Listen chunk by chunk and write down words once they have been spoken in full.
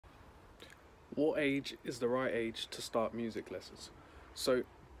What age is the right age to start music lessons? So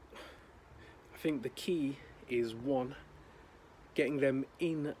I think the key is one, getting them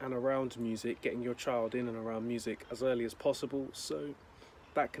in and around music, getting your child in and around music as early as possible. So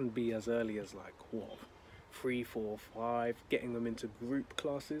that can be as early as like what, 3, 4, 5, getting them into group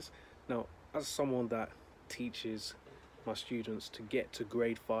classes. Now, as someone that teaches my students to get to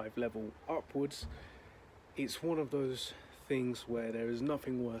grade 5 level upwards, it's one of those things where there is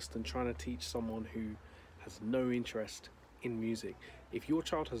nothing worse than trying to teach someone who has no interest in music. If your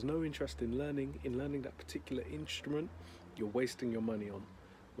child has no interest in learning that particular instrument, you're wasting your money on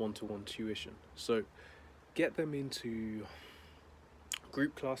one-to-one tuition. So get them into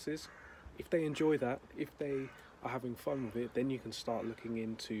group classes. If they enjoy that, if they are having fun with it, then you can start looking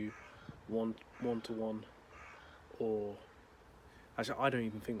into one-to-one, or actually I don't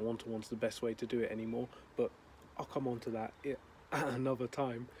even think one-to-one's the best way to do it anymore, but I'll come on to that at another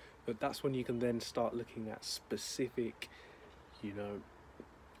time. But that's when you can then start looking at specific, you know,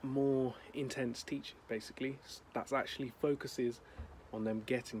 more intense teaching, basically. That's actually focuses on them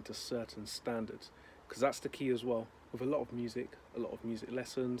getting to certain standards, because that's the key as well. With a lot of music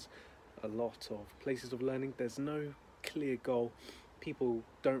lessons, a lot of places of learning, there's no clear goal. People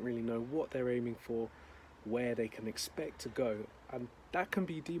don't really know what they're aiming for, where they can expect to go, and that can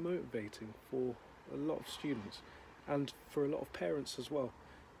be demotivating for a lot of students and for a lot of parents as well,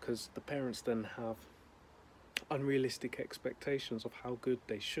 because the parents then have unrealistic expectations of how good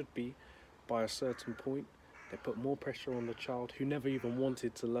they should be by a certain point. They put more pressure on the child who never even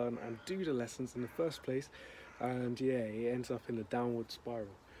wanted to learn and do the lessons in the first place, and yeah, it ends up in a downward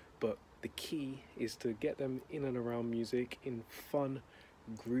spiral. But the key is to get them in and around music in fun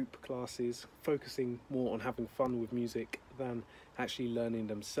group classes, focusing more on having fun with music than actually learning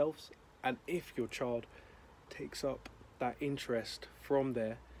themselves. And if your child takes up that interest from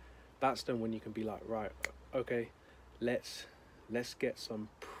there, that's then when you can be like, right, okay, let's get some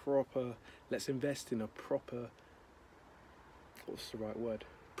proper, let's invest in a proper, what's the right word,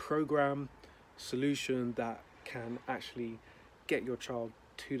 program, solution that can actually get your child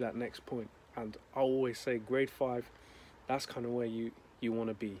to that next point. And I always say grade 5, that's kind of where you want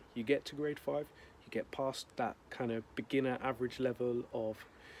to be. You get to grade 5, you get past that kind of beginner average level of,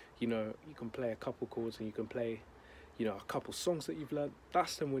 you know, you can play a couple chords and you can play, you know, a couple songs that you've learned.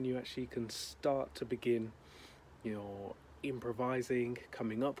 That's then when you actually can start to begin, you know, improvising,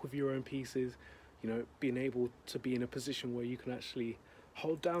 coming up with your own pieces, you know, being able to be in a position where you can actually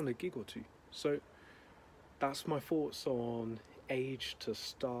hold down a gig or two. So that's my thoughts on age to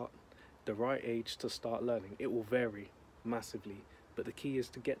start, the right age to start learning. It will vary massively, but the key is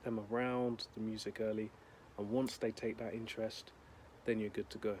to get them around the music early, and once they take that interest, then you're good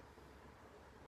to go.